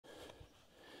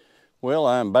Well,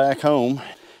 I'm back home.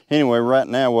 Anyway, right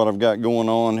now what I've got going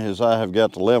on is I have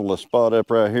got to level a spot up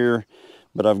right here,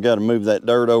 but I've got to move that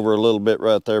dirt over a little bit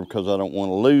right there because I don't want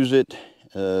to lose it.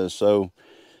 So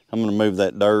I'm going to move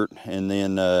that dirt, and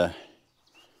then I'm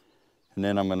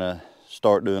going to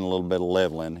start doing a little bit of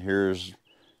leveling. Here's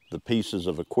the pieces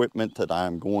of equipment that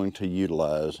I'm going to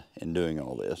utilize in doing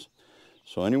all this.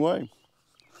 So anyway,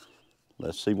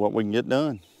 let's see what we can get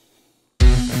done.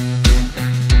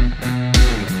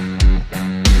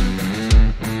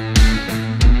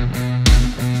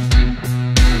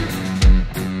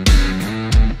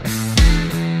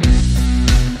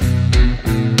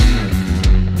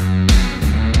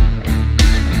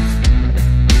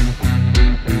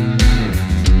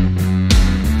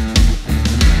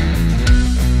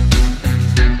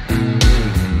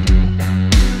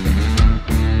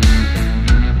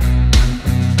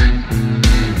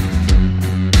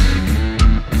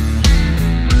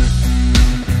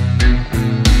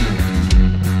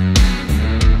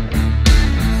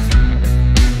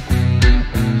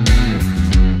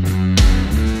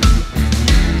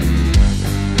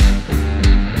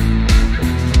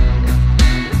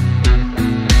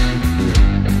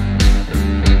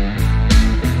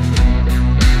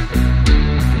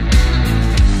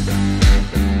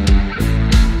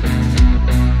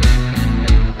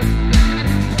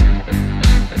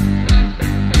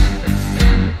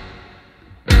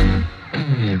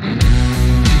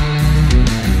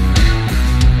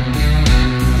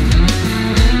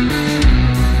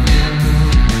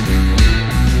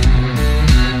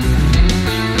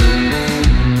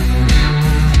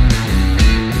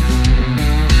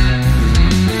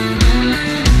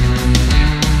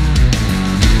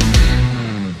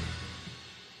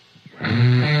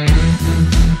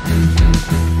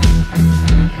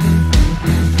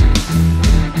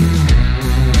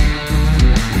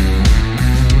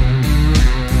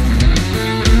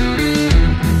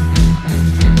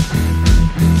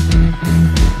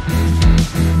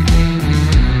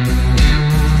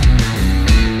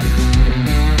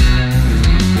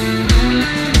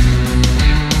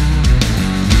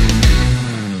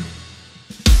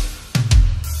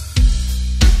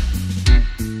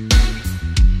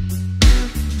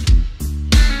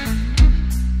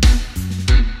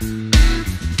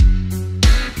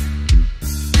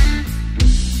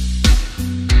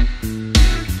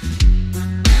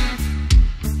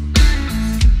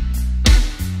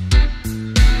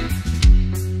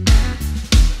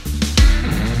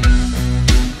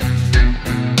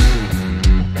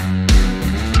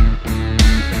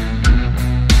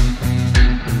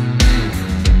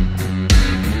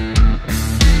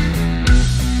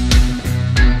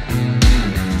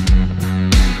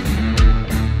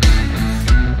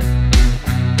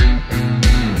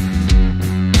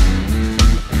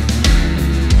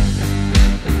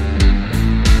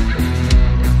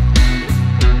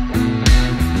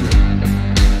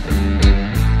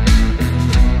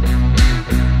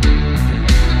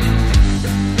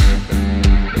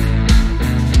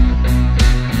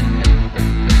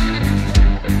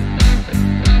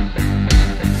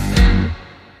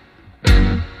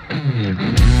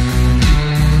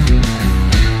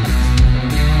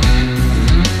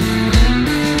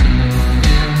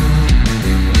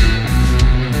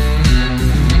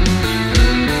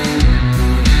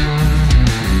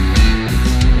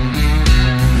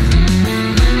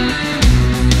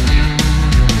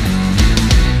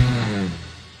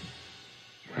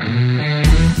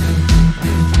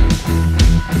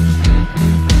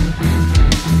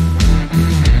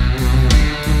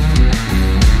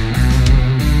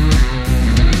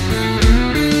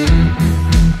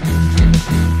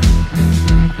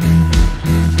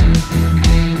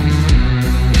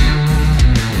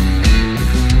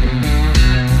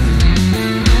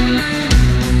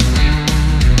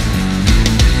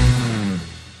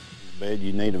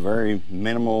 You need a very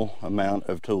minimal amount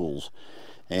of tools,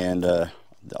 and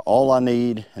all I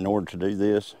need in order to do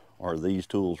this are these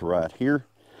tools right here.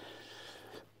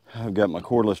 I've got my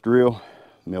cordless drill,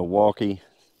 Milwaukee.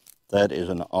 That is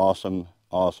an awesome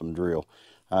drill.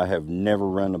 I have never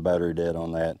run a battery dead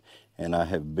on that, and I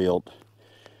have built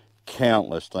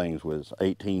countless things with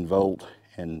 18 volt,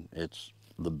 and it's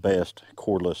the best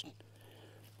cordless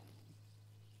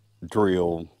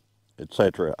drill,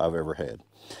 etc. I've ever had.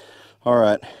 All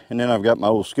right, and then I've got my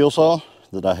old skill saw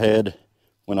that I had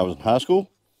when I was in high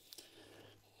school,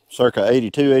 circa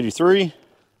 82, 83.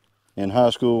 In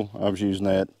high school, I was using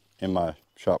that in my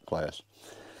shop class.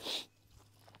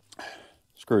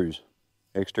 Screws,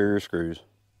 exterior screws,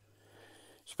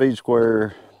 speed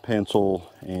square, pencil,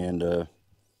 and a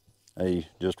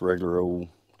just regular old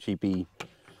cheapy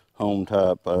home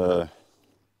type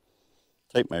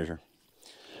tape measure.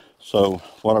 So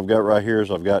what I've got right here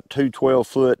is I've got two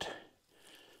 12-foot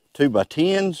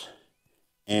 2x10s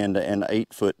and an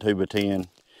 8-foot 2x10.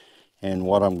 And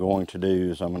what I'm going to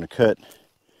do is I'm going to cut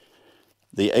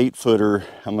the 8-footer.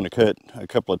 I'm going to cut a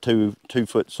couple of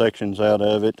 2-foot sections out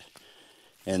of it.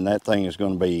 And that thing is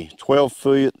going to be 12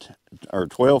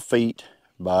 feet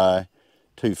by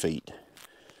 2 feet.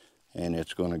 And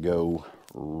it's going to go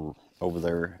over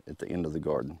there at the end of the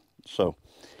garden. So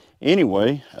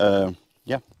anyway,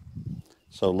 yeah,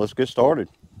 so let's get started.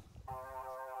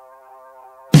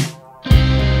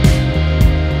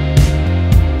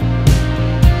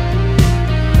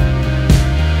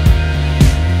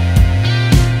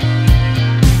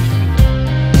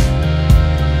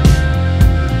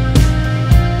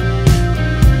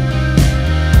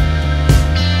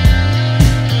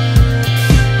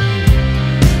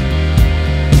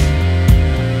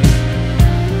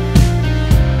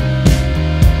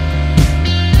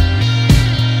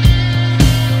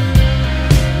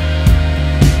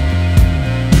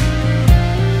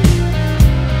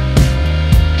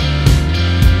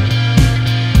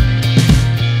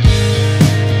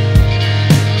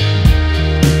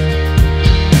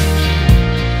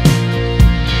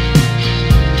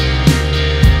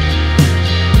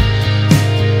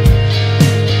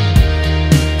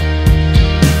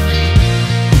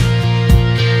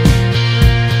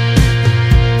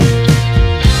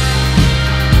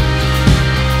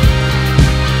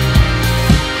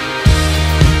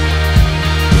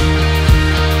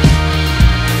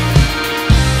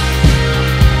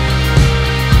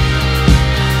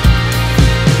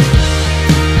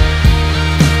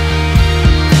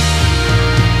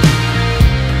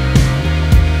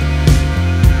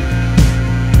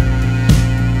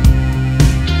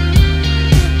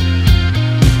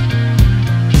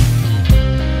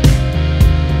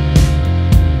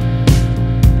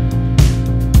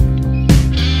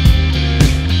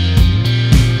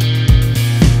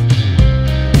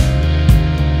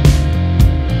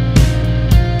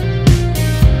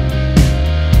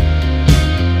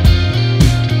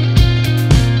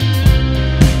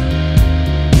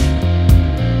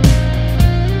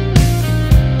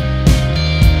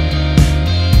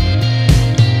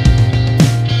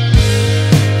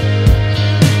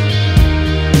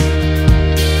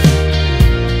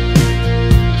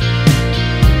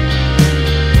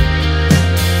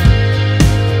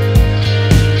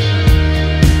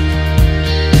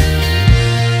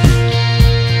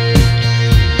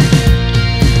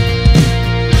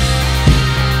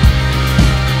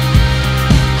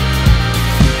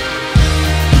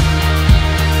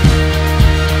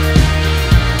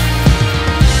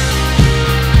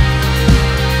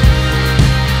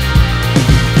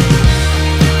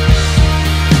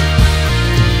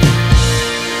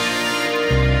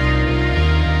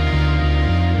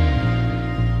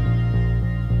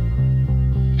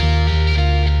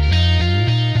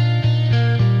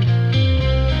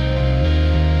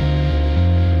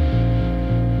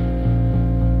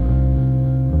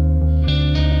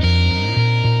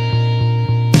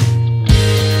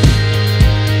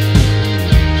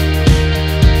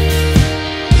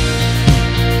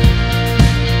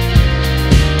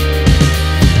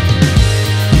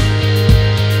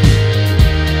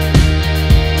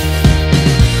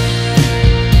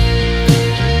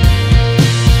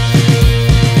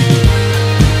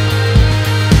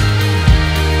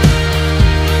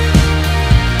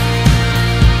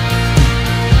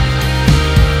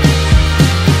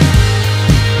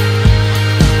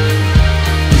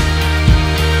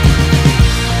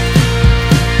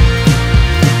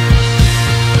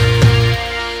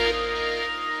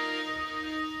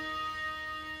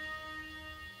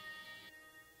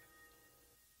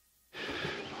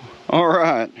 All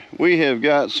right, we have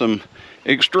got some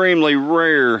extremely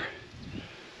rare,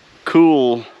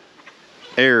 cool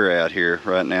air out here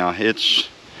right now. It's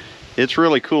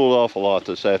really cooled off a lot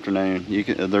this afternoon.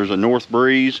 There's a north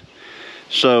breeze,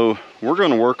 so we're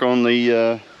going to work on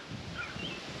the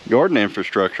garden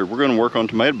infrastructure. We're going to work on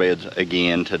tomato beds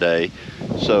again today.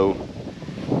 So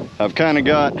I've kind of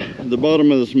got the bottom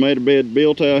of the tomato bed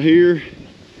built out here.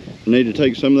 I need to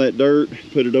take some of that dirt,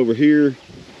 put it over here,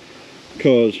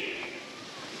 because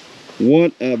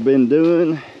what I've been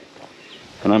doing,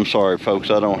 and I'm sorry folks,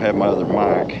 I don't have my other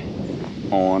mic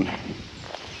on,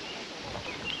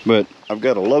 but I've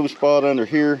got a low spot under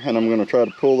here, and I'm going to try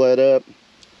to pull that up,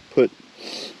 put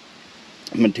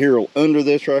material under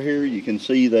this right here. You can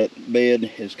see that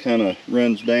bed is kind of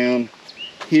runs down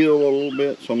hill a little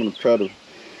bit, so I'm going to try to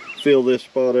fill this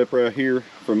spot up right here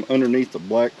from underneath the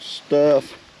black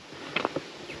stuff.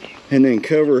 And then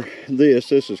cover this.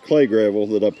 This is clay gravel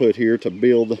that I put here to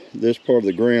build this part of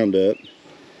the ground up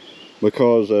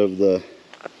because of the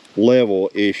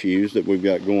level issues that we've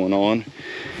got going on.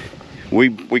 We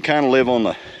kind of live on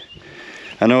the,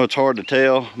 I know it's hard to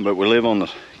tell, but we live on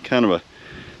the kind of a,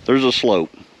 there's a slope.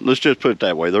 Let's just put it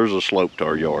that way. There's a slope to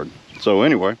our yard. So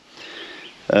anyway,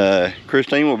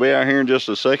 Christine will be out here in just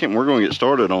a second. We're going to get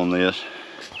started on this.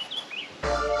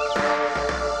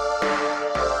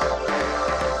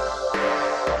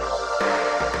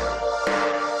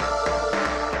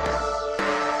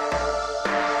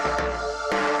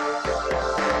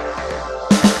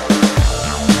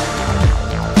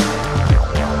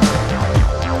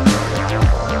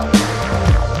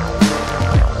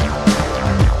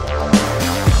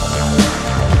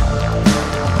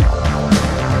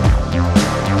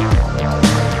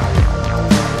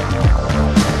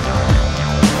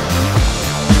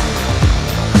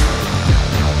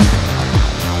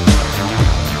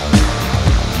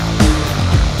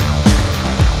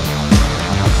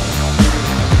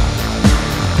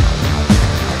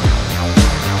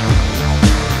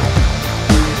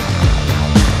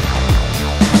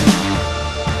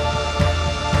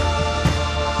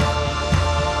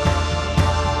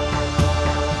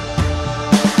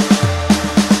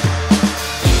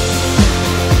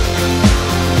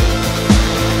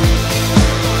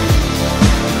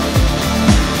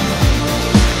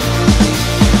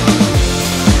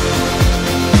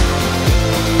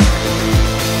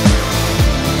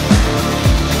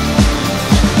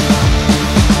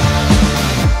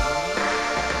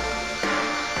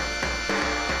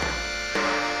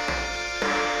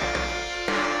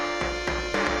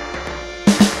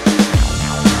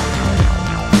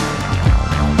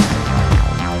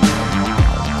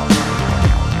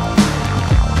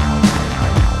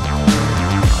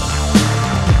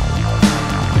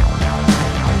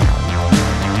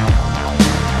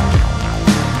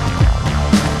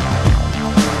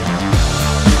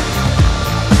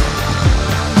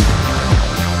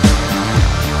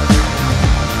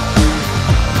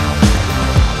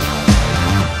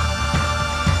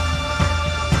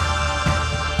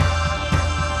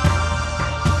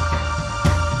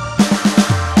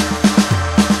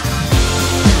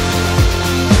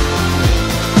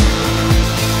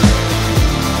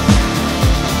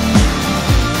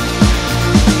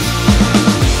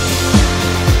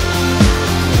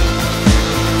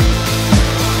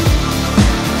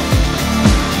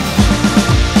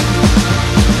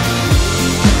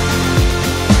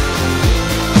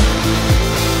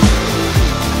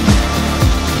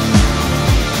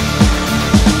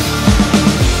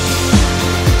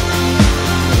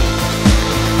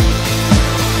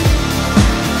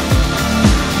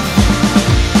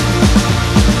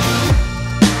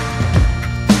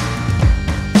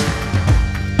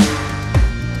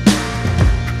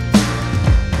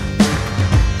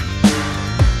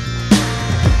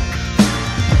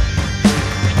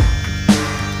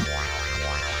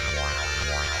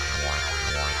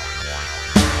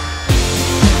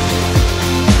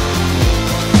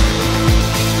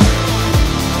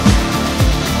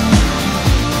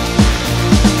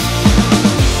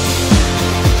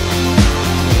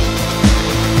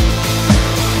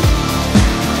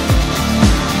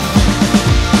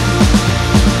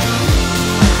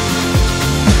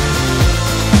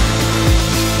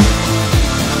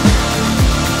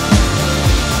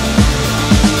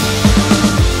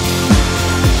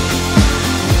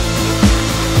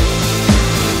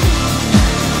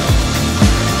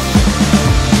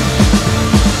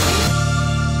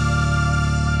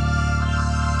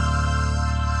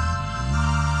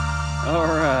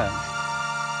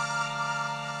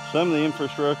 Some of the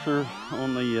infrastructure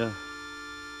on the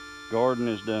garden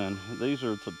is done. These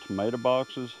are the tomato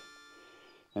boxes,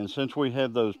 and since we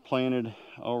have those planted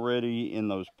already in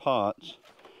those pots,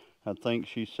 I think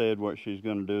she said what she's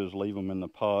going to do is leave them in the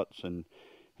pots and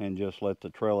just let the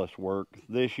trellis work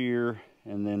this year,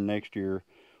 and then next year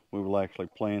we will actually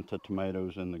plant the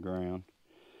tomatoes in the ground,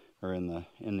 or in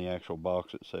the actual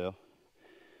box itself.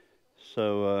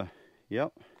 So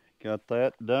yep, got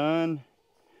that done.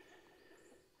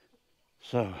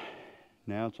 So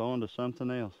now it's on to something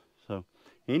else. So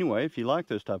anyway, if you like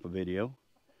this type of video,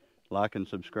 like and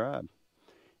subscribe,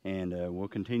 and we'll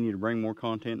continue to bring more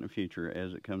content in the future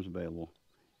as it comes available.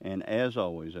 And as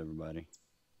always, everybody,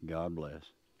 God bless.